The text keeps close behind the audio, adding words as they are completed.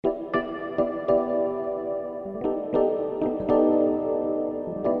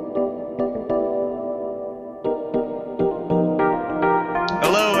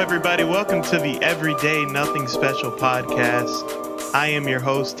everybody. Welcome to the Everyday Nothing Special podcast. I am your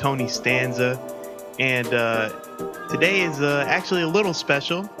host, Tony Stanza, and today is actually a little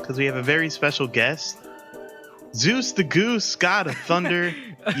special because we have a very special guest. Zeus the Goose, God of Thunder.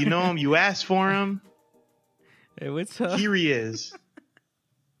 You know him, you asked for him. Hey, what's up? Here he is.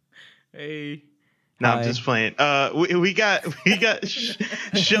 Hey. No, Hi. I'm just playing. We got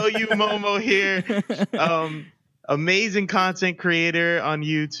Show You Momo here. Amazing content creator on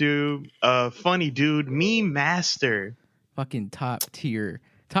YouTube. Funny dude, meme master. Fucking top tier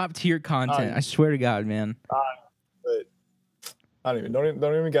content. I swear to God, man. But I don't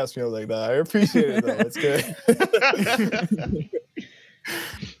even gas me up like that. I appreciate it though. It's good.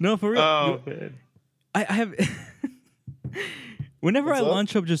 No, for real. Oh man. I have. Whenever What's I up?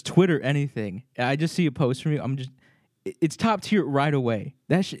 launch up just Twitter, anything, I just see a post from you. It's top tier right away.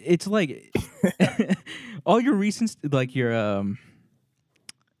 It's like all your recent, like your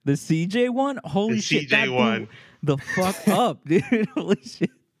the CJ one. Holy The shit, CJ that blew one. the fuck up, dude. Holy shit,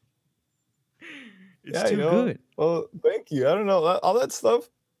 it's too good. Well, thank you. I don't know all that stuff.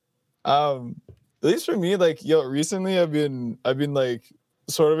 At least for me, like recently I've been like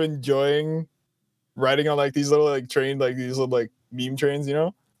sort of enjoying riding on like these little like train, like these little like meme trains, you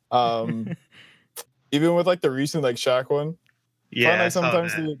know. Even with like the recent like Shaq one. Yeah, Find, I like, saw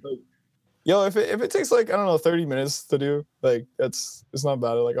sometimes that. if it takes like I don't know 30 minutes to do, like it's not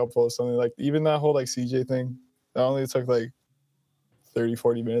bad. Like I'll post something like even that whole like CJ thing. That only took like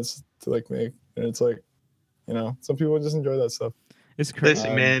 30-40 minutes to like make, and it's like, you know, some people just enjoy that stuff. It's crazy.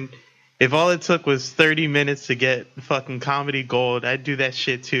 Listen, man. If all it took was 30 minutes to get fucking comedy gold, I'd do that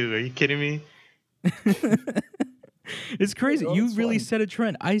shit too. Are you kidding me? It's crazy. No, You it's really fun. set a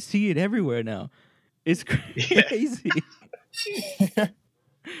trend. I see it everywhere now. It's Yeah. crazy.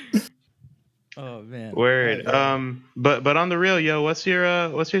 Oh man. Word. Yeah. But on the real, yo, what's your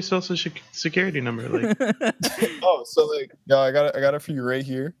social security number? Like, Oh, so like, I got it for you right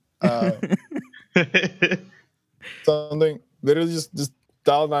here. Something literally just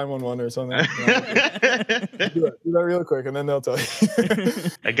dial 911 or something. You know? do that real quick, and then they'll tell you.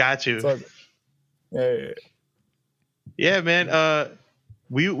 I got you. It's all good. Yeah. Yeah, man.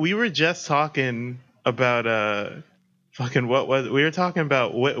 We were just talking about fucking what was we were talking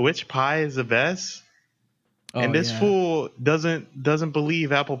about which pie is the best, and this fool doesn't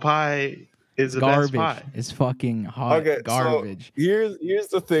believe apple pie is It's the garbage. best pie. It's fucking hot Okay, garbage. So here's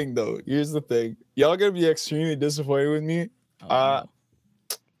the thing, though. Here's the thing. Y'all gonna be extremely disappointed with me. Oh, Uh,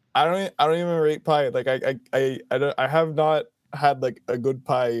 I don't even rate pie. Like I have not had like a good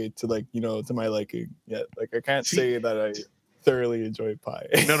pie to like, you know, to my liking yet. Like I can't See- say that I thoroughly enjoy pie.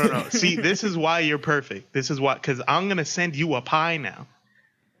 No. See, this is why you're perfect. This is why, because I'm gonna send you a pie now.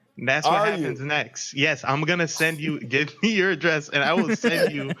 And that's what Are happens you? next. Yes, I'm gonna send you. Give me your address, and I will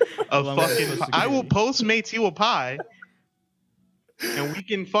send you a Along with fucking. Social I will Security. Postmates you a pie, and we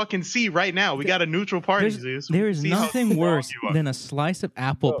can fucking see right now. We got a neutral party, Zeus. We There can is see how nothing strong worse you are. than a slice of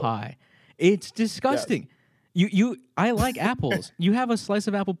apple Oh. pie. It's disgusting. I like apples. You have a slice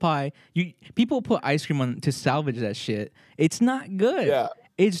of apple pie. People put ice cream on to salvage that shit. It's not good. Yeah.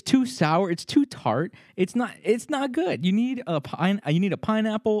 It's too sour. It's too tart. It's not good. You need a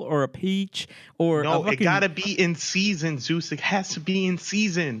pineapple or a peach or No, a fucking, it gotta be in season, Zeus. It has to be in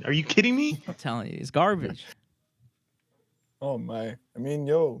season. Are you kidding me? I'm telling you, it's garbage. Oh my. I mean,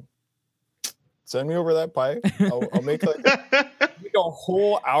 yo, send me over that pie. I'll make like make a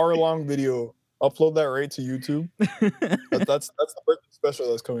whole hour-long video. Upload that right to YouTube. That's the birthday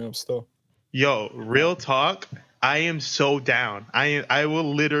special that's coming up still. Yo, real talk. I am so down. I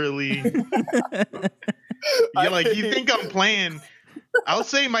will literally. You're like, you think I'm playing? I'll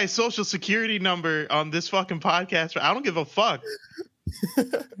say my social security number on this fucking podcast. I don't give a fuck.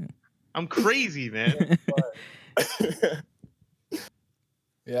 I'm crazy, man.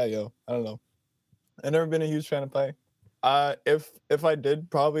 Yeah, yo, I don't know. I've never been a huge fan of pie. If I did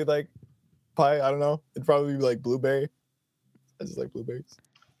probably like pie, I don't know. It'd probably be like blueberry. I just like blueberries.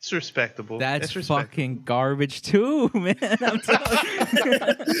 It's respectable. That's respectable. fucking garbage too, man. I'm telling you.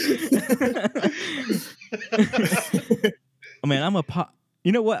 I mean, I'm a pie.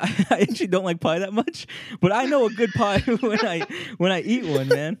 You know what? I actually don't like pie that much, but I know a good pie when I eat one,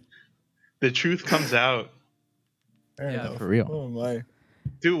 man. The truth comes out. Fair Yeah, enough. for real. Oh my.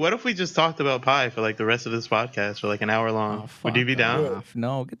 Dude, what if we just talked about pie for like the rest of this podcast for like an hour long? Oh, Would you be fuck down? off.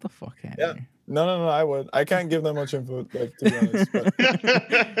 No, get the fuck out Yeah. of here. No, I would. I can't give that much info, like, to be honest. But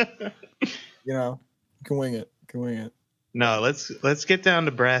you know, you can wing it. No, let's get down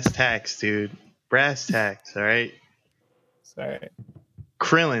to brass tacks, dude. Brass tacks, all right? Sorry.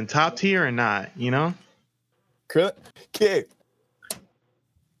 Krillin, top tier or not, you know? Okay.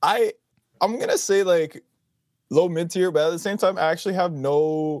 I'm gonna say like low mid tier, but at the same time, I actually have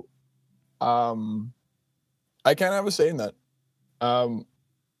no I can't have a say in that.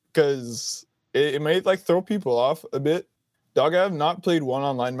 Because it may like throw people off a bit. Dog, I have not played one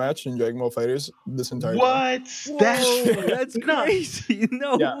online match in Dragon Ball Fighters this entire time. What? That's crazy.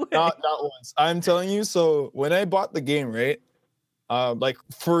 No Yeah, way. not once. I'm telling you. So when I bought the game, right, like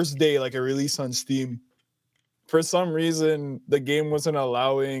first day, like a release on Steam, for some reason the game wasn't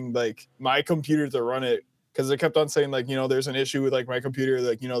allowing like my computer to run it because they kept on saying like, you know, there's an issue with like my computer,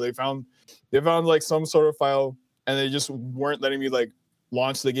 like, you know, they found like some sort of file and they just weren't letting me like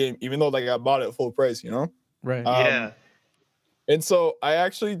launch the game, even though like I bought it at full price, you know. Right. Yeah. And so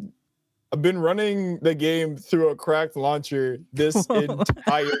I've been running the game through a cracked launcher this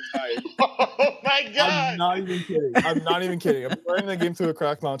entire time. Oh my god. I'm not even kidding. I'm been running the game through a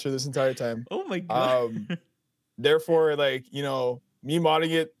cracked launcher this entire time. Oh my god. Therefore, like, you know, me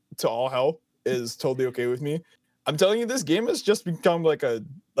modding it to all hell is totally okay with me. I'm telling you, this game has just become like a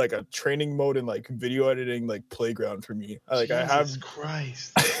training mode and like video editing like playground for me. Like Jesus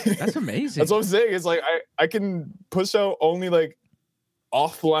Christ. That's amazing. That's what I'm saying. It's like I can push out only like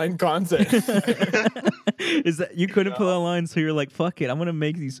offline content. Is that you couldn't put online, so you're like, fuck it, I'm gonna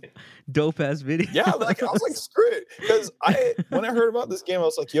make these dope ass videos. Yeah, like I was like, screw it. Because when I heard about this game, I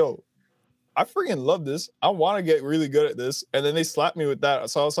was like, yo, I freaking love this. I want to get really good at this. And then they slapped me with that.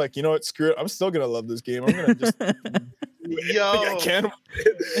 So I was like, you know what, screw it. I'm still gonna love this game. I'm gonna just Yo, I can't.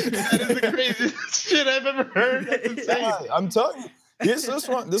 that is the craziest shit I've ever heard. That's insane. Yeah, I'm telling you. This is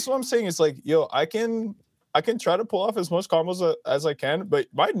what I'm saying. It's like, yo, I can try to pull off as much combos as I can, but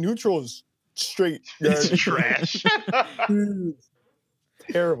my neutral is straight. It's trash.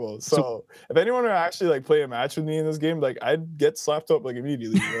 Terrible. So if anyone would actually like play a match with me in this game, like I'd get slapped up like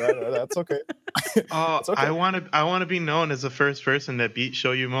immediately. That's okay. Oh, It's okay. I want to be known as the first person that beat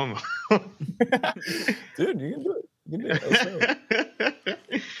Shoyu Momo. Dude, you can do it. You can do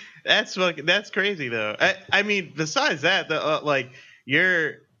it. That's crazy though. I mean, besides that, like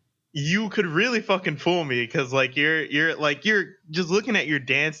you could really fucking fool me because like you're just looking at your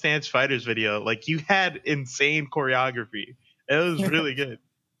Dance Dance Fighters video, like you had insane choreography. It was really good.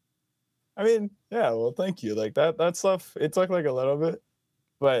 I mean, yeah, well, thank you. Like that stuff, it took like a little bit,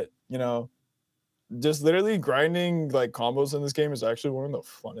 but you know, just literally grinding like combos in this game is actually one of the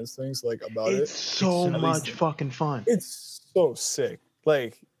funnest things like about it. It's so much fucking fun. It's so sick.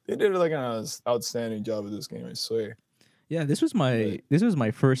 Like they did like an outstanding job with this game, I swear. Yeah, this was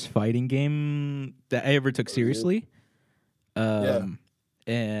my first fighting game that I ever took seriously. And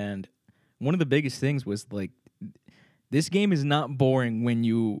one of the biggest things was like, this game is not boring when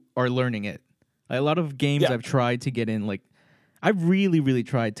you are learning it. Like, a lot of games I've tried to get in, like I've really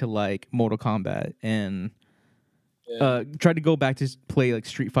tried to like Mortal Kombat and tried to go back to play like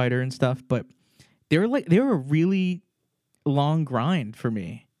Street Fighter and stuff, but they were a really long grind for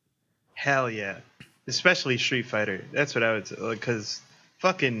me. Hell yeah. Especially Street Fighter. That's what I would say. Because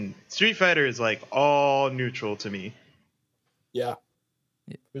fucking Street Fighter is like all neutral to me. Yeah,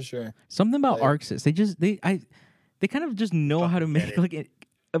 for sure. Something about ArcSys. They kind of just know how to make like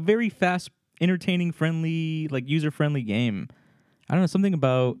a very fast, entertaining, friendly, like user-friendly game. I don't know, something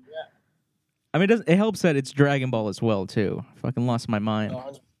about. Yeah. I mean, it helps that it's Dragon Ball as well too. I fucking lost my mind.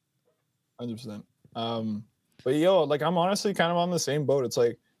 100%. But yo, like I'm honestly kind of on the same boat. It's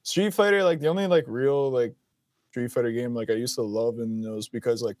like Street Fighter, like the only like real like Street Fighter game like I used to love, and it was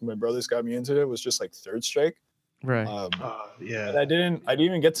because like my brothers got me into it, was just like Third Strike. Right. Yeah. And I didn't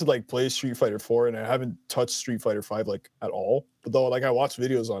even get to like play Street Fighter 4, and I haven't touched Street Fighter 5 like at all. But though like I watch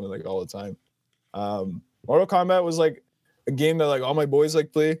videos on it like all the time. Mortal Kombat was like a game that like all my boys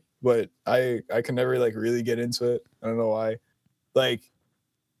like play, but I can never like really get into it. I don't know why. Like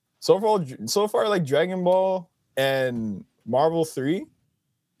so far like Dragon Ball and Marvel 3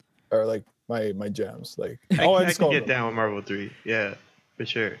 are like my jams. Like I can get down with Marvel 3. Yeah, for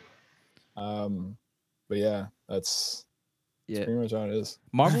sure. But yeah, that's pretty much how it is.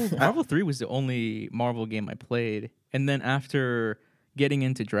 Marvel 3 was the only Marvel game I played, and then after getting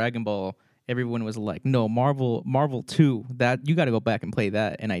into Dragon Ball, everyone was like, "No, Marvel 2, that you got to go back and play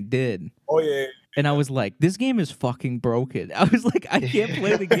that," and I did. Oh yeah. And I was like, "This game is fucking broken." I was like, "I can't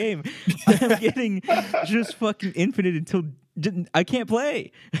play the game. I'm getting just fucking infinite until I can't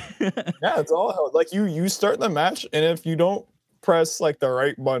play." Yeah, it's all hell. Like you start the match, and if you don't press like the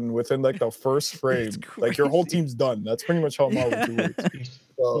right button within like the first frame, like your whole team's done. That's pretty much how Marvel 2 works.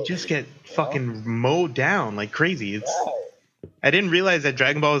 So, you just get fucking mowed down like crazy. I didn't realize that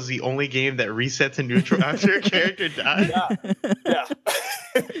Dragon Ball is the only game that resets to neutral after a character dies. Yeah.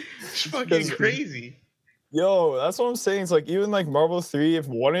 It's fucking crazy. Yo, that's what I'm saying. It's like even like Marvel 3, if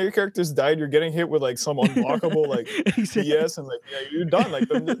one of your characters died, you're getting hit with like some unblockable like DS and like yeah, you're done. Like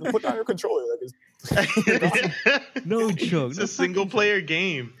put down your controller. Like it's you're gone. No joke. It's no a single fucking joke. player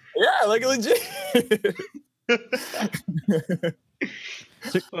game. Yeah, like legit.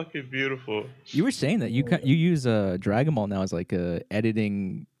 Fucking beautiful. You were saying that you use Dragon Ball now as like a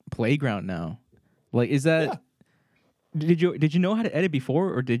editing playground now. Like, is that? Yeah. Did you know how to edit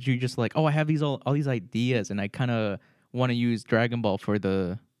before, or did you just like, oh, I have these all these ideas, and I kind of want to use Dragon Ball for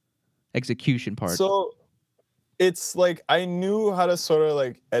the execution part? So it's like I knew how to sort of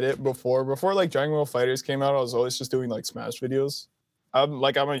like edit before like Dragon Ball Fighters came out. I was always just doing like Smash videos. I'm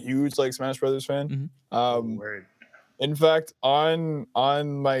a huge like Smash Brothers fan. Word. In fact, on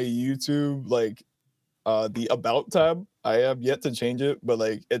my YouTube, like the About tab, I have yet to change it, but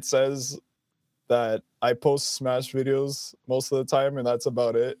like it says that I post Smash videos most of the time, and that's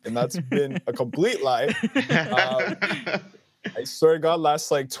about it. And that's been a complete lie. I swear to God,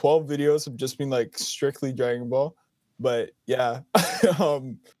 last like 12 videos have just been like strictly Dragon Ball. But yeah,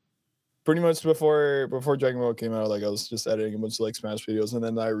 pretty much before Dragon Ball came out, like I was just editing a bunch of like Smash videos, and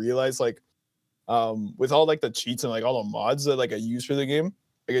then I realized like with all like the cheats and like all the mods that like I use for the game,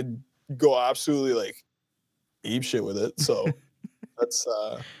 I could go absolutely like ape shit with it. So that's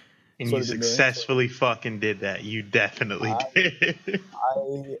and you successfully fucking did that. You definitely did.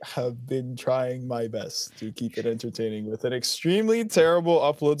 I have been trying my best to keep it entertaining with an extremely terrible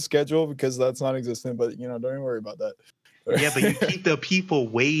upload schedule because that's non-existent. But you know, don't even worry about that. Yeah, but you keep the people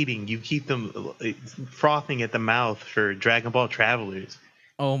waiting. You keep them frothing at the mouth for Dragon Ball Travelers.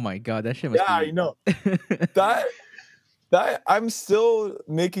 Oh my God, that shit must Yeah, be... I know. that I'm still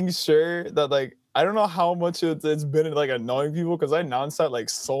making sure that like I don't know how much it's been like annoying people because I announced that like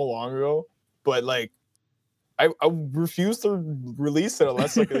so long ago, but like I refuse to release it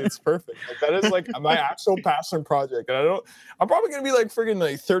unless like it's perfect. Like that is like my actual passion project, and I'm probably gonna be like freaking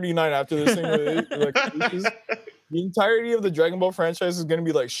like 39 after this thing. Releases. The entirety of the Dragon Ball franchise is gonna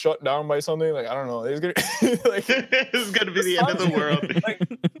be like shut down by something. Like I don't know. It's gonna like it's gonna be the end of the world. Like,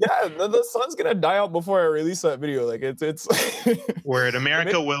 yeah, the sun's gonna die out before I release that video. Like it's word.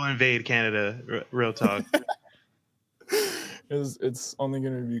 America will invade Canada. Real talk. It's only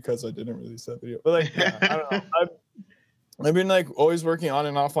gonna be because I didn't release that video. But like, yeah, I don't know. I've been like always working on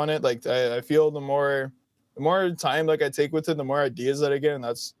and off on it. Like I feel the more time like I take with it, the more ideas that I get, and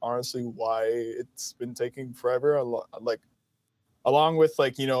that's honestly why it's been taking forever. Like along with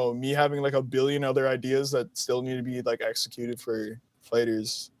like you know me having like a billion other ideas that still need to be like executed for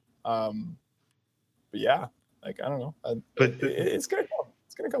fighters. But yeah, like I don't know. It's gonna come.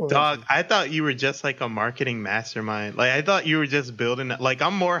 It's gonna come. Dog, eventually. I thought you were just like a marketing mastermind. Like I thought you were just building. Like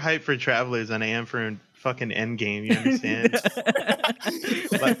I'm more hyped for Travelers than I am for fucking Endgame. You understand?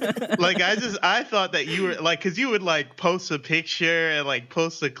 like I thought that you were like, because you would like post a picture and like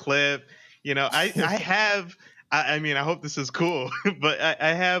post a clip. You know, I mean, I hope this is cool, but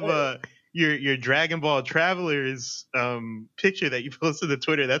I have your Dragon Ball Travelers picture that you posted to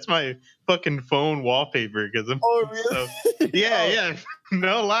Twitter. That's my fucking phone wallpaper because I'm. Oh really? So, yeah.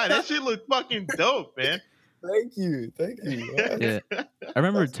 No lie, that shit look fucking dope, man. Thank you. Yeah, I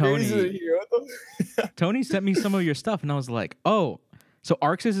remember Tony. Tony sent me some of your stuff, and I was like, "Oh, so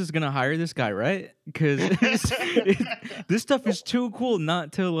Arxis is gonna hire this guy, right? Because this stuff is too cool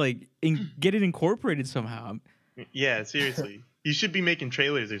not to like get it incorporated somehow." Yeah, seriously, you should be making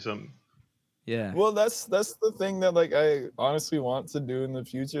trailers or something. Yeah. Well, that's the thing that like I honestly want to do in the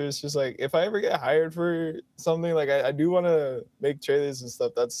future. It's just like if I ever get hired for something, like I do want to make trailers and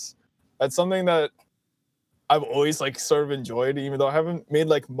stuff. That's something that I've always like sort of enjoyed, even though I haven't made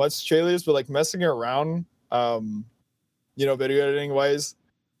like much trailers, but like messing around, you know, video editing wise,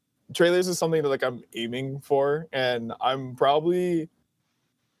 trailers is something that like I'm aiming for, and I'm probably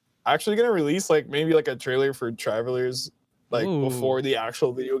actually gonna release like maybe like a trailer for Travelers like before the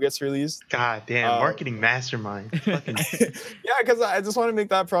actual video gets released. God damn, marketing mastermind. Fucking... yeah, because I just want to make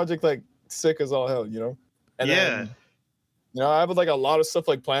that project like sick as all hell, you know. And then, you know, I have like a lot of stuff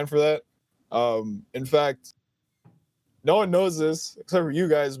like planned for that. In fact, no one knows this except for you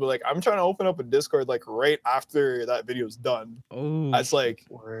guys, but like I'm trying to open up a Discord like right after that video's done. Oh, that's like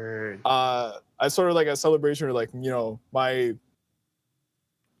word. I sort of like a celebration or like you know my.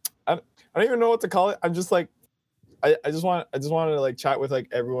 I don't even know what to call it. I'm just like. I just wanted to like chat with like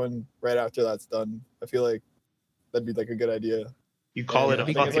everyone right after that's done. I feel like that'd be like a good idea. You call it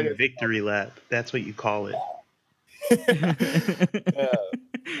a fucking victory lap. That's what you call it.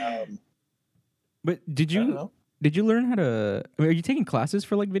 Yeah. But did you learn how to? I mean, are you taking classes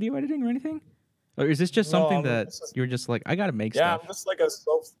for like video editing or anything? Or is this just something that you're just like I gotta make stuff? Yeah, I'm just like a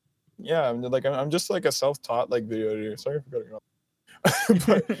self. yeah, I'm just like a self-taught like video editor. Sorry for cutting off.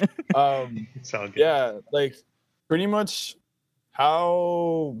 But It's all good. yeah, like pretty much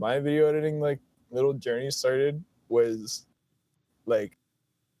how my video editing like little journey started was like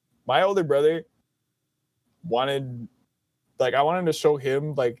my older brother wanted I wanted to show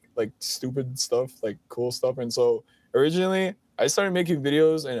him like stupid stuff, like cool stuff. And so originally I started making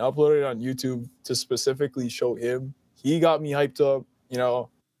videos and uploaded it on YouTube to specifically show him. He got me hyped up, you know,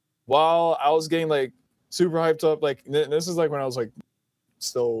 while I was getting like super hyped up. Like this is like when I was like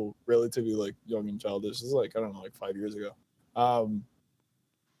still relatively like young and childish. This is like, I don't know, like 5 years ago.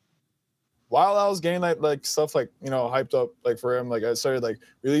 While I was getting like stuff like, you know, hyped up like for him, like I started like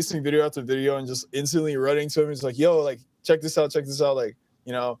releasing video after video and just instantly running to him. He's like, yo, like check this out. Like,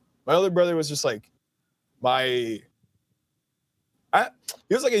 you know, my other brother was just like he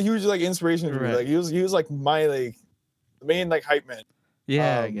was like a huge like inspiration to me. Right. Like he was like my like main like hype man.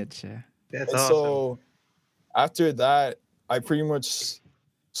 Yeah, I get you. That's And awesome. so after that, I pretty much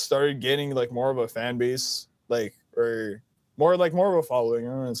started getting like more of a fan base, like or more of a following. I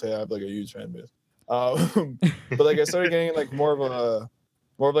don't want to say I have like a huge fan base, but like I started getting like more of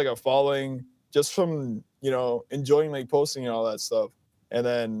like a following just from, you know, enjoying like posting and all that stuff. And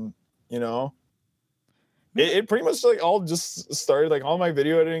then, you know, it pretty much like all just started like all my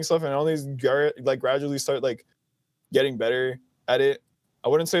video editing stuff and all these like gradually start like getting better at it. I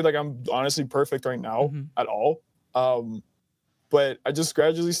wouldn't say like I'm honestly perfect right now at all. But I just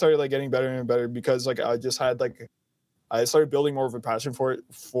gradually started like getting better and better because like I just had like I started building more of a passion for it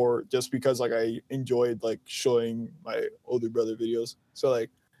just because like I enjoyed like showing my older brother videos. So like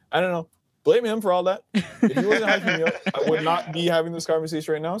I don't know, blame him for all that. If he wasn't hyping me up, I would not be having this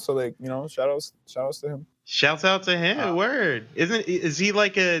conversation right now. So like, you know, shout outs to him. Shouts out to him. Word. Is he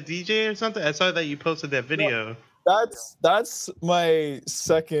like a DJ or something? I saw that you posted that video. That's my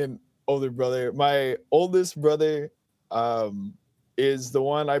second older brother. My oldest brother is the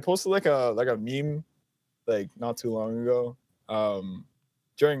one I posted like a meme like not too long ago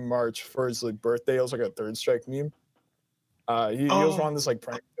during March for his like birthday. It was like a Third Strike meme. He was on this like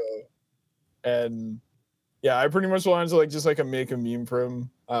prank show, and yeah, I pretty much wanted to like just like make a meme for him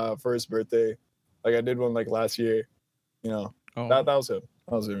for his birthday. Like I did one like last year, you know. That was him.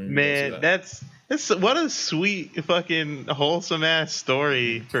 That was him. Man, that's what a sweet fucking wholesome ass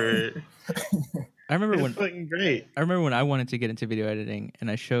story for. I remember when fucking great. I remember when I wanted to get into video editing, and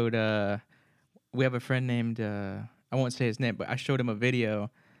I showed. We have a friend named I won't say his name, but I showed him a video,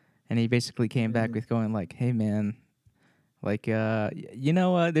 and he basically came back with going like, "Hey man, like you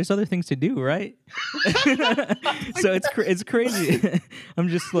know, there's other things to do, right?" So it's crazy. I'm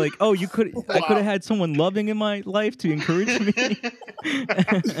just like, oh, I could have had someone loving in my life to encourage me.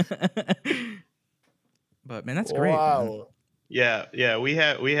 But man, that's great. Wow. Man. Yeah. We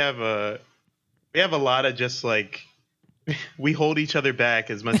have a lot of just like we hold each other back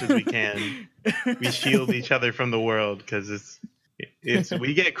as much as we can. We shield each other from the world because it's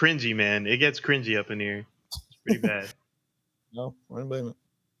we get cringy, man. It gets cringy up in here. It's pretty bad. No, I don't blame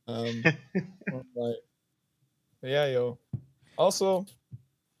it. But yeah, yo. Also,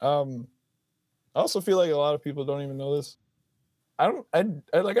 I also feel like a lot of people don't even know this. I don't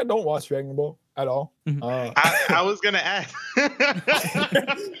watch Dragon Ball at all. I was gonna ask.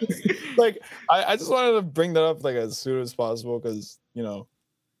 Like I just wanted to bring that up like as soon as possible because, you know,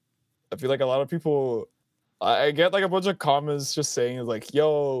 I feel like a lot of people I get like a bunch of comments just saying like,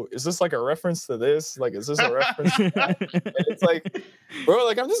 yo, is this like a reference to this? Like, is this a reference to that? And it's like, bro,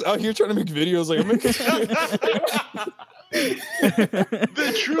 like I'm just out here trying to make videos. Like I'm making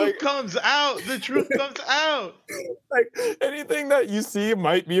The truth comes out. The truth comes out. Like anything that you see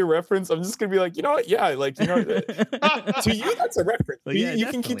might be a reference. I'm just gonna be like, you know what? Yeah, like you know, to you that's a reference. Like, you, yeah, you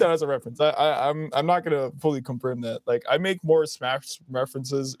can keep that as a reference. I'm not gonna fully confirm that. Like I make more Smash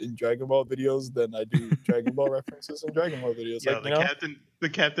references in Dragon Ball videos than I do Dragon Ball references in Dragon Ball videos. Yo, like, the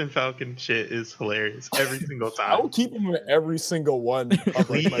Captain Falcon shit is hilarious every single time. I will keep him in every single one. Of,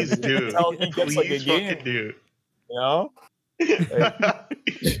 like, my Please videos do. until he gets like a Please game. fucking do. You know?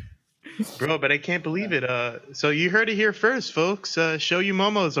 Bro, but I can't believe it. So you heard it here first, folks. Show You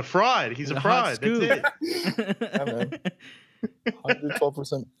Momo is a fraud. He's a fraud. That's it. Yeah, man.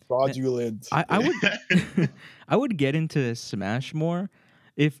 112% fraudulent. I would get into Smash more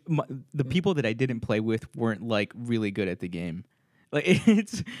if the people that I didn't play with weren't like really good at the game. Like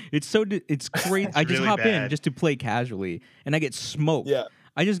it's crazy. I just really hop in bad. just to play casually, and I get smoked. Yeah.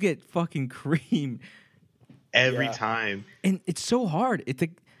 I just get fucking creamed. Every Yeah. time. And it's so hard.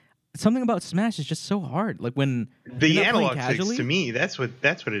 Something about Smash is just so hard. Like when The you're not analog playing sticks casually, to me, that's what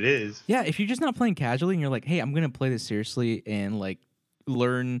it is. yeah, if you're just not playing casually and you're like, hey, I'm gonna play this seriously and like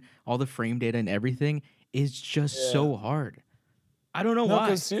learn all the frame data and everything is just so hard. I don't know No, why.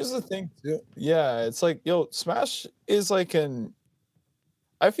 because here's the thing, too. Yeah, it's like, Smash is like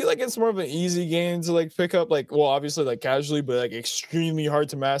I feel like it's more of an easy game to like pick up, like, well, obviously like casually, but like extremely hard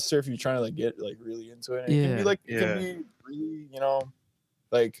to master if you're trying to like get like really into it. And it can be Yeah. like, it can be really,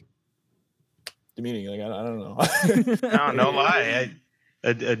 like demeaning. Like I don't know. No, no lie.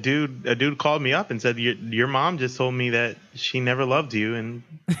 A dude called me up and said your mom just told me that she never loved you and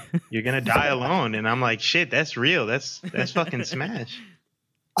you're gonna die alone. And I'm like, shit, that's real. That's fucking Smash.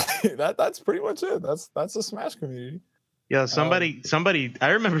 That's pretty much it. That's a Smash community. Yo, somebody,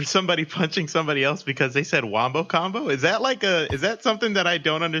 I remember somebody punching somebody else because they said wombo combo. Is that something that I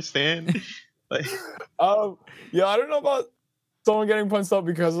don't understand? Like, yeah, I don't know about someone getting punched up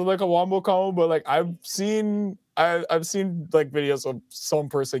because of like a wombo combo, but like I've seen like videos of some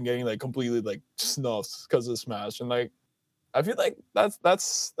person getting like completely like snuffed because of Smash, and like I feel like that's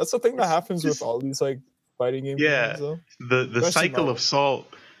the thing that happens with all these like fighting games. Yeah, So. the Especially cycle Marvel. of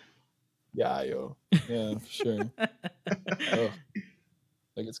salt. Yeah, yeah, for sure.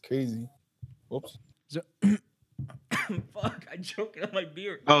 Like it's crazy. Whoops. So, fuck! I choked on my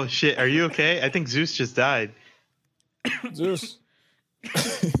beer. Oh shit, are you okay? I think Zeus just died. Zeus.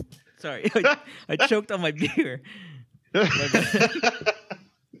 Sorry, I choked on my beer. My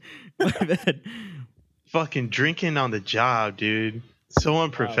bad. Fucking drinking on the job, dude. So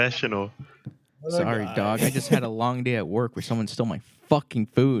unprofessional. Sorry, dog. I just had a long day at work where someone stole my fucking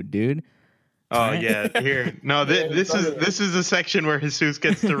food, dude. Oh yeah, here. No, this is the section where Jesus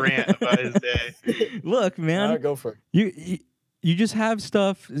gets to rant about his day. Look, man. All right, go for it. You just have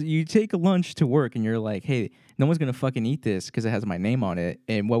stuff. You take a lunch to work, and you're like, "Hey, no one's gonna fucking eat this because it has my name on it.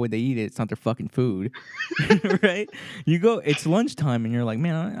 And why would they eat it? It's not their fucking food, right?" You go. It's lunchtime, and you're like,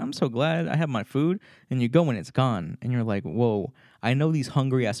 "Man, I'm so glad I have my food." And you go, and it's gone, and you're like, "Whoa." I know these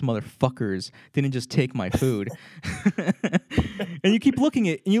hungry ass motherfuckers didn't just take my food. And you keep looking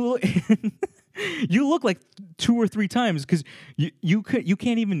at and you look like 2 or 3 times because you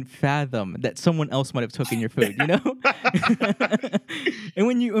can't even fathom that someone else might have taken your food, you know? and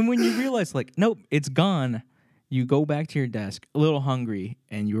when you realize like, nope, it's gone, you go back to your desk a little hungry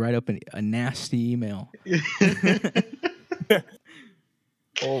and you write up a nasty email.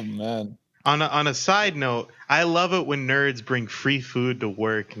 Oh man. On a side note, I love it when nerds bring free food to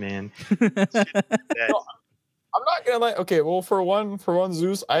work, man. I'm not gonna lie. Okay, well, for one,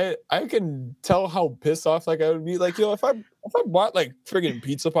 Zeus, I can tell how pissed off like I would be. Like, if I bought like friggin'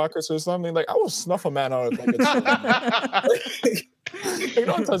 pizza pockets or something, like I will snuff a man out. Like, like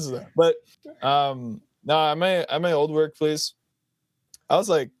no one touches that. But at my old workplace, I was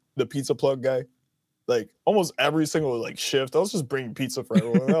like the pizza plug guy. Like almost every single like shift, I was just bringing pizza for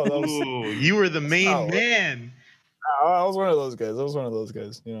everyone. Ooh, you were the main man. I was one of those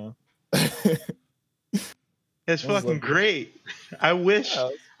guys. You know. That's fucking great. I wish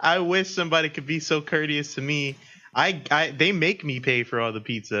somebody could be so courteous to me. They make me pay for all the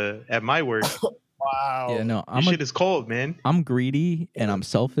pizza at my work. Wow. Yeah, no, Shit is cold, man. I'm greedy and I'm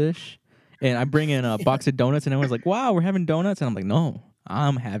selfish, and I bring in a box of donuts, and everyone's like, "Wow, we're having donuts," and I'm like, "No,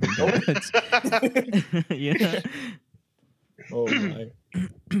 I'm having donuts." Yeah. Oh my.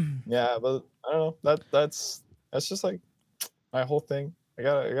 Yeah, but I don't know. That's just like my whole thing. I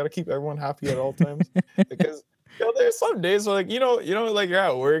gotta keep everyone happy at all times because there's some days where like like you're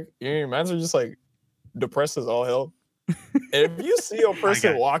at work, your mans are just like depressed as all hell. And if you see a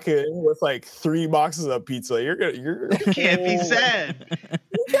person walk in with like 3 boxes of pizza, you can't be sad.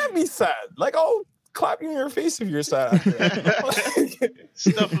 You can't be sad. Like I'll clap you in your face if you're sad after that.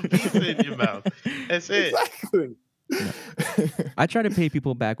 Stuff a pizza in your mouth. That's it. Exactly. I try to pay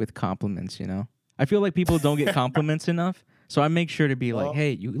people back with compliments, you know? I feel like people don't get compliments enough, so I make sure to be like,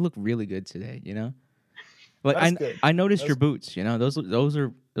 "Hey, you look really good today," you know? Like I noticed your boots, you know? Those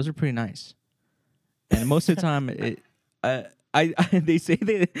are pretty nice. And most of the time they say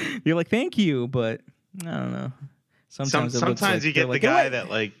you're like, "Thank you," but I don't know. Sometimes you get the guy that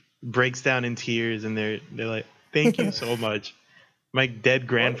like breaks down in tears and they're like, "Thank you so much. My dead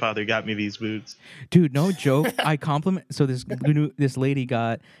grandfather got me these boots." Dude, no joke. I compliment. So this lady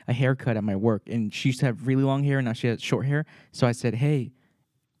got a haircut at my work, and she used to have really long hair, and now she has short hair. So I said, "Hey,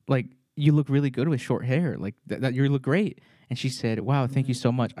 like you look really good with short hair. Like that you look great." And she said, "Wow, thank you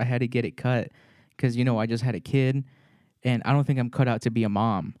so much. I had to get it cut because I just had a kid, and I don't think I'm cut out to be a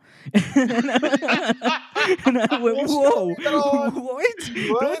mom." And I went, "Whoa, what?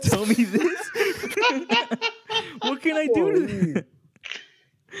 Don't tell me this. What can I do to this?"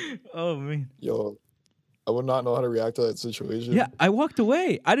 Oh man. Yo, would not know how to react to that situation. Yeah, I walked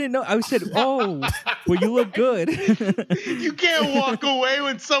away. I didn't know. I said, "Oh, well, you look good." You can't walk away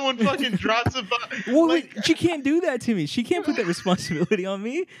when someone fucking drops a bomb. Well, wait, she can't do that to me. She can't put that responsibility on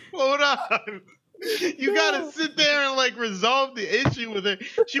me. Hold on. You gotta sit there and like resolve the issue with her.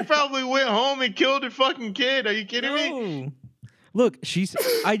 She probably went home and killed her fucking kid. Are you kidding me? No. Look,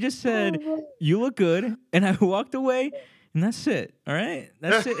 I just said, "You look good," and I walked away, and that's it. All right,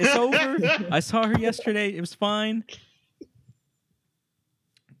 that's it. It's over. I saw her yesterday. It was fine.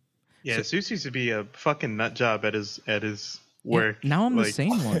 Yeah, Zeus used to be a fucking nut job at his work. Yeah, now I'm the Like-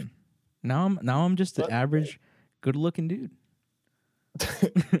 same one. Now I'm just the average, good-looking dude.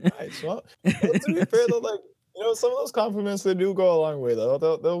 Nice. Well, to be fair though, like, you know, some of those compliments, they do go a long way though.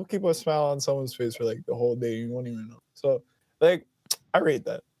 They'll keep a smile on someone's face for like the whole day. You won't even know. So like, I rate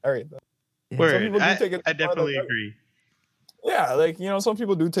that. Yeah. Word. people do take it I too far, definitely though. agree. Yeah, like, you know, some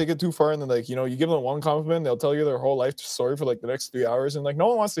people do take it too far, and then like, you know, you give them one compliment, they'll tell you their whole life story for like the next 3 hours, and like no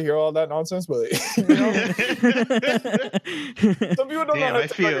one wants to hear all that nonsense. But you know, some people don't Damn, know how I to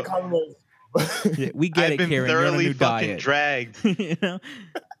take like, feel- a compliment. Yeah, we get I've it, been Karen. You're on a thoroughly new fucking diet. dragged. You know?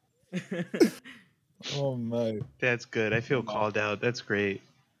 Oh my. That's good. I feel called out. That's great.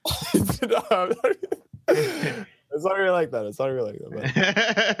 It's not really like that. It's not really like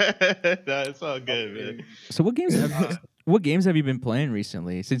that. No, it's all good, man. So what games have you been playing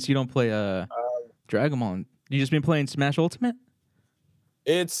recently? Since you don't play Dragon Ball, you just been playing Smash Ultimate?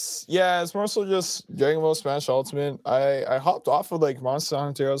 It's more so just Dragon Ball Smash Ultimate. I hopped off of like Monster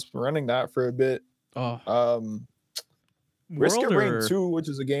Hunter. I was running that for a bit. Oh, Risk of World Rain or- 2, which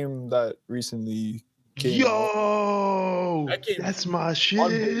is a game that recently came out. Yo, That game- that's my shit.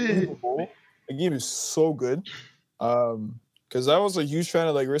 Unbelievable. The game is so good. Because I was a huge fan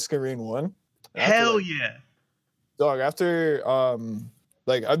of like Risk of Rain 1. Hell yeah. Dog, after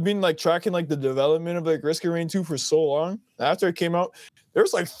like I've been like tracking like the development of like Risk of Rain 2 for so long. After it came out, there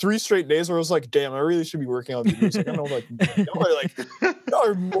was like 3 straight days where I was like, damn, I really should be working on videos. Like, I know like y'all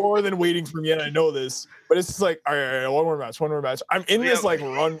are more than waiting for me, and I know this. But it's just like, all right, one more match. I'm in this Yeah. like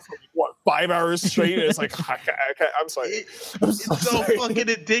run for what 5 hours straight, and it's like I'm sorry. It's so fucking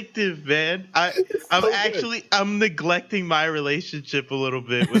addictive, man. I'm neglecting my relationship a little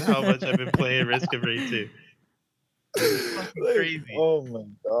bit with how much I've been playing Risk of Rain 2. It's fucking Like, crazy. oh my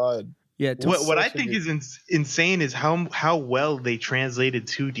god. yeah. What I such a think good- is insane is how well they translated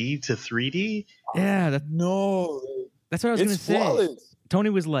 2D to 3D. Yeah, No, that's what I was gonna it's say. flawless. Tony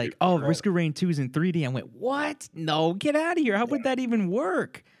was like, "Oh, Right. Risk of Rain 2 is in 3D." I went, "What? No, get out of here! How would that even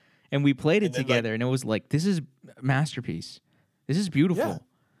work?" And we played it And then, like- together, and it was like, "This is a masterpiece. This is beautiful." Yeah.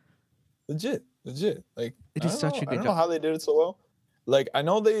 Legit. Like It I is don't such know- a I good don't know job. how they did it so well. Like I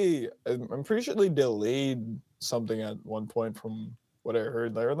know I'm pretty sure they delayed something at one point from what I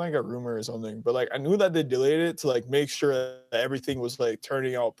heard. There was like a rumor or something, but like I knew that they delayed it to like make sure that everything was like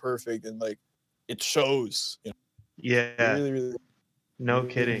turning out perfect and like it shows. You know, Yeah, really. no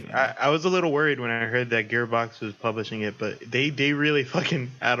really kidding. fun. I was a little worried when I heard that Gearbox was publishing it, but they really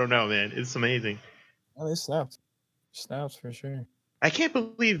fucking, I don't know, man. It's amazing. Oh, they snapped for sure. I can't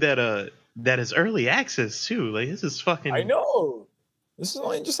believe that that is early access too. Like this is fucking. I know. This is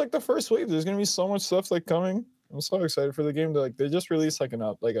only just like the first wave. There's gonna be so much stuff like coming. I'm so excited for the game. Like they just released like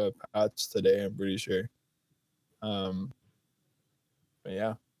a patch today. I'm pretty sure. But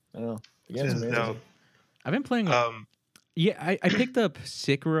yeah, I don't know. The game's This is amazing. dope. I've been playing. Yeah, I picked up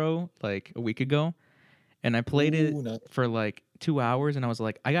Sekiro like a week ago, and I played it Ooh, nice. for like 2 hours, and I was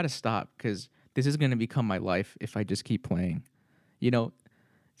like, I gotta stop because this is gonna become my life if I just keep playing. You know,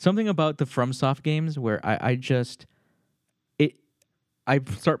 something about the FromSoft games where I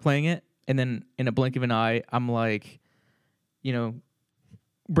start playing it, and then in a blink of an eye, I'm like, you know,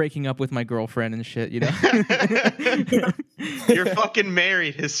 breaking up with my girlfriend and shit. You know. You're fucking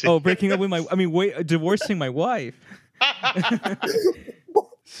married. Oh, breaking up with divorcing my wife.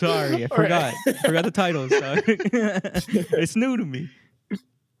 Sorry, I forgot. Forgot the title. Sorry. It's new to me.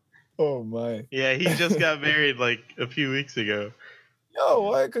 Oh my. Yeah, he just got married like a few weeks ago. Yo,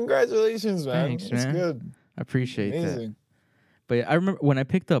 what? Congratulations, man. Thanks, It's man. good. I appreciate that. Amazing. But yeah, I remember when I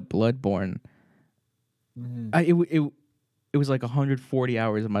picked up Bloodborne, Mhm. it was like 140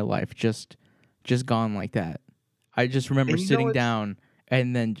 hours of my life just gone like that. I just remember And you know sitting what's- down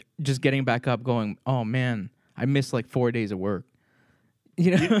and then just getting back up going, "Oh man, I missed like 4 days of work."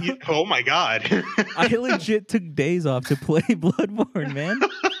 You know? Oh my god. I legit took days off to play Bloodborne, man.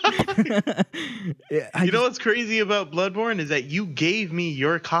 Yeah, You know what's crazy about Bloodborne is that you gave me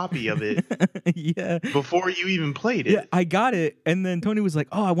your copy of it yeah. before you even played it. Yeah, I got it, and then Tony was like,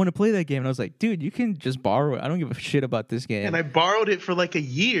 "Oh, I want to play that game," and I was like, "Dude, you can just borrow it. I don't give a shit about this game." And I borrowed it for like a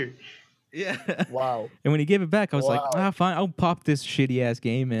year. Yeah. Wow. And when he gave it back, I was like, Wow. fine, I'll pop this shitty ass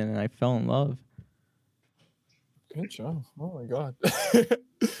game in, and I fell in love. Good job. Oh my god.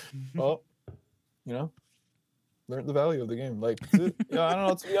 Well, you know, learned the value of the game. Like, I don't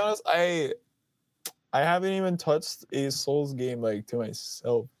know. To be honest, I haven't even touched a Souls game like to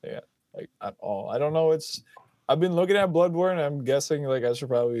myself yet, like at all. I don't know. I've been looking at Bloodborne. I'm guessing like I should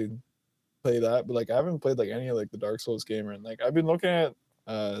probably play that, but like I haven't played like any of like the Dark Souls game, and like I've been looking at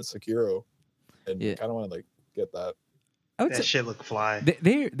Sekiro, and Yeah. kind of want to like get that. I would That say shit look fly.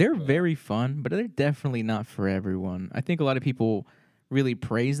 they're very fun, but they're definitely not for everyone. I think a lot of people really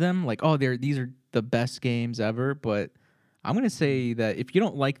praise them, like, oh, these are the best games ever. But I'm gonna say that if you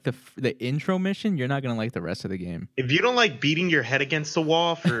don't like the intro mission, you're not gonna like the rest of the game. If you don't like beating your head against the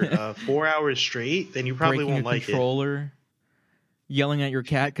wall for 4 hours straight, then you probably Breaking won't your like controller, yelling at your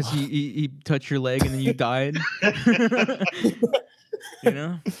cat because he touched your leg and then you died. You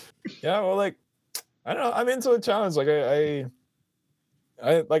know? Yeah, well, like I don't know. I'm into a challenge. Like I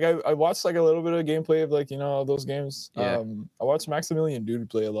watched like a little bit of gameplay of like those games. Yeah. I watched Maximilian Dude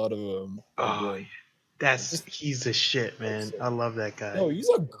play a lot of Oh, Bloodborne. he's the shit, man. I love that guy. Yo, he's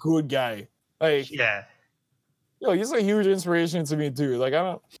a good guy. Like, Yeah. yo, he's a huge inspiration to me too. Like,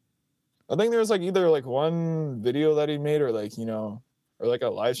 I think there was like either like one video that he made or like or like a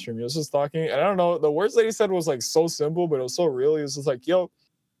live stream. He was just talking, and I don't know. The words that he said was like so simple, but it was so real. He was just like, yo,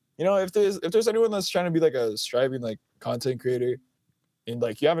 if there's anyone that's trying to be like a striving like content creator, and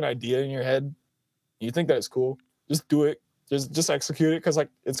like you have an idea in your head, and you think that it's cool, just do it. Just execute it because like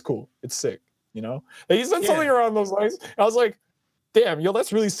it's cool, it's sick. Like he said something around those lines. I was like, damn, yo,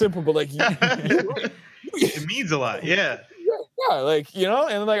 that's really simple, but like It means a lot. Yeah. yeah, like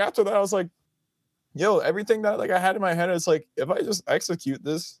and like after that, I was like, yo, everything that like I had in my head, it's like if I just execute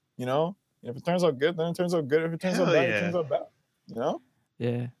this, if it turns out good, then it turns out good. If it turns out Hell bad, yeah. it turns out bad.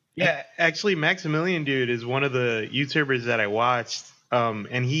 Yeah. Yeah, actually, Maximilian Dude is one of the YouTubers that I watched,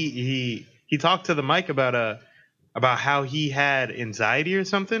 and he talked to the mic about how he had anxiety or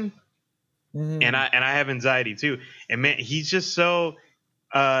something, and I have anxiety too, and man, he's just so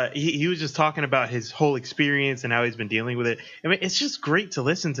he was just talking about his whole experience and how he's been dealing with it. I mean, it's just great to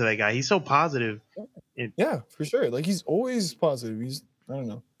listen to that guy. He's so positive. Yeah, for sure. Like he's always positive. I don't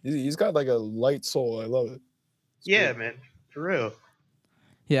know. He's got like a light soul. I love it. It's Yeah, great. man, for real.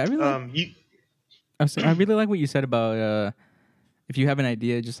 Yeah, I really I really like what you said about if you have an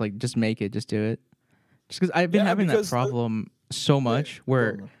idea, just make it, just do it. Just because I've been having that problem so much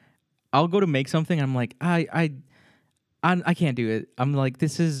where I'll go to make something and I'm like, I can't do it. I'm like,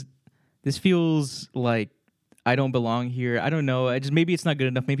 this feels like I don't belong here. I don't know. Maybe it's not good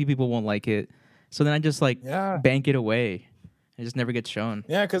enough. Maybe people won't like it. So then I just bank it away. It just never gets shown.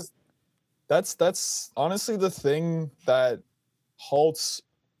 Yeah, because that's honestly the thing that halts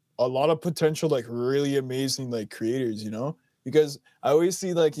a lot of potential like really amazing like creators, because I always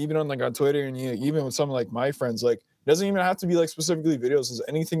see like even on Twitter and even with some of like my friends, like it doesn't even have to be like specifically videos, it's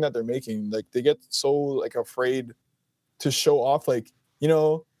anything that they're making, like they get so like afraid to show off, like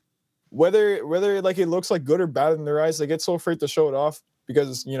whether like it looks like good or bad in their eyes, they get so afraid to show it off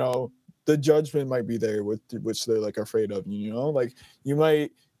because the judgment might be there with which they're like afraid of, like you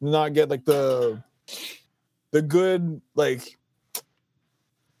might not get like the good like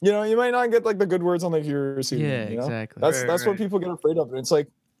you might not get like the good words on like your receiving. Yeah, exactly. That's what people get afraid of, and it's like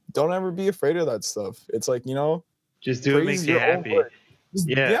don't ever be afraid of that stuff. It's like just do what makes you happy.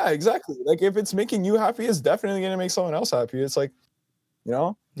 Yeah, exactly. Like if it's making you happy, it's definitely gonna make someone else happy. It's like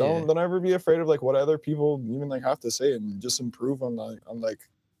don't ever be afraid of like what other people even like have to say, and just improve on like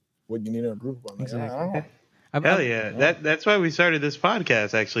what you need to improve on. Like, Exactly. I don't know. Hell yeah. That's why we started this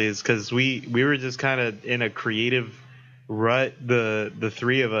podcast actually, is because we were just kind of in a creative rut, the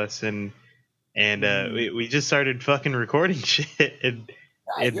three of us, and we just started fucking recording shit and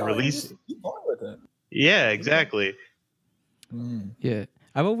releasing. Keep going with it. Yeah, exactly. Yeah,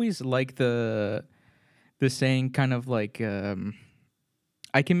 I've always liked the saying, kind of like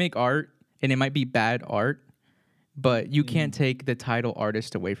I can make art and it might be bad art, but you can't take the title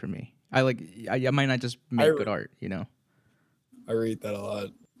artist away from me. I might not just make good art, I rate that a lot.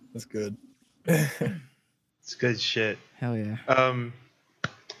 That's good. It's good shit. Hell yeah.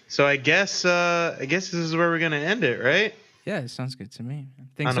 So I guess this is where we're gonna end it, right? Yeah, it sounds good to me.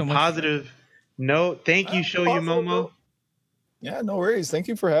 Thanks On so a much. positive note. Thank you, Show You Momo. Yeah, no worries. Thank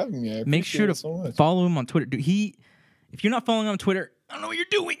you for having me. I Make sure to so much. follow him on Twitter. Dude, if you're not following him on Twitter, I don't know what you're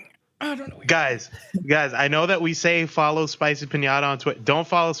doing. I don't know. Guys, I know that we say follow Spicy Pinata on Twitter. Don't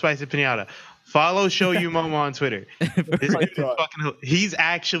follow Spicy Pinata. Follow Show You Momo on Twitter. This dude is he's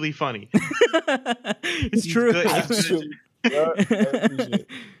actually funny. It's true. Good. Actually, yeah, I appreciate it.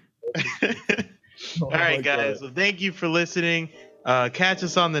 Oh All my right, guys. God. Well, thank you for listening. Catch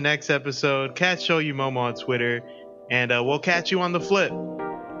us on the next episode. Catch Show You Momo on Twitter, and we'll catch you on the flip.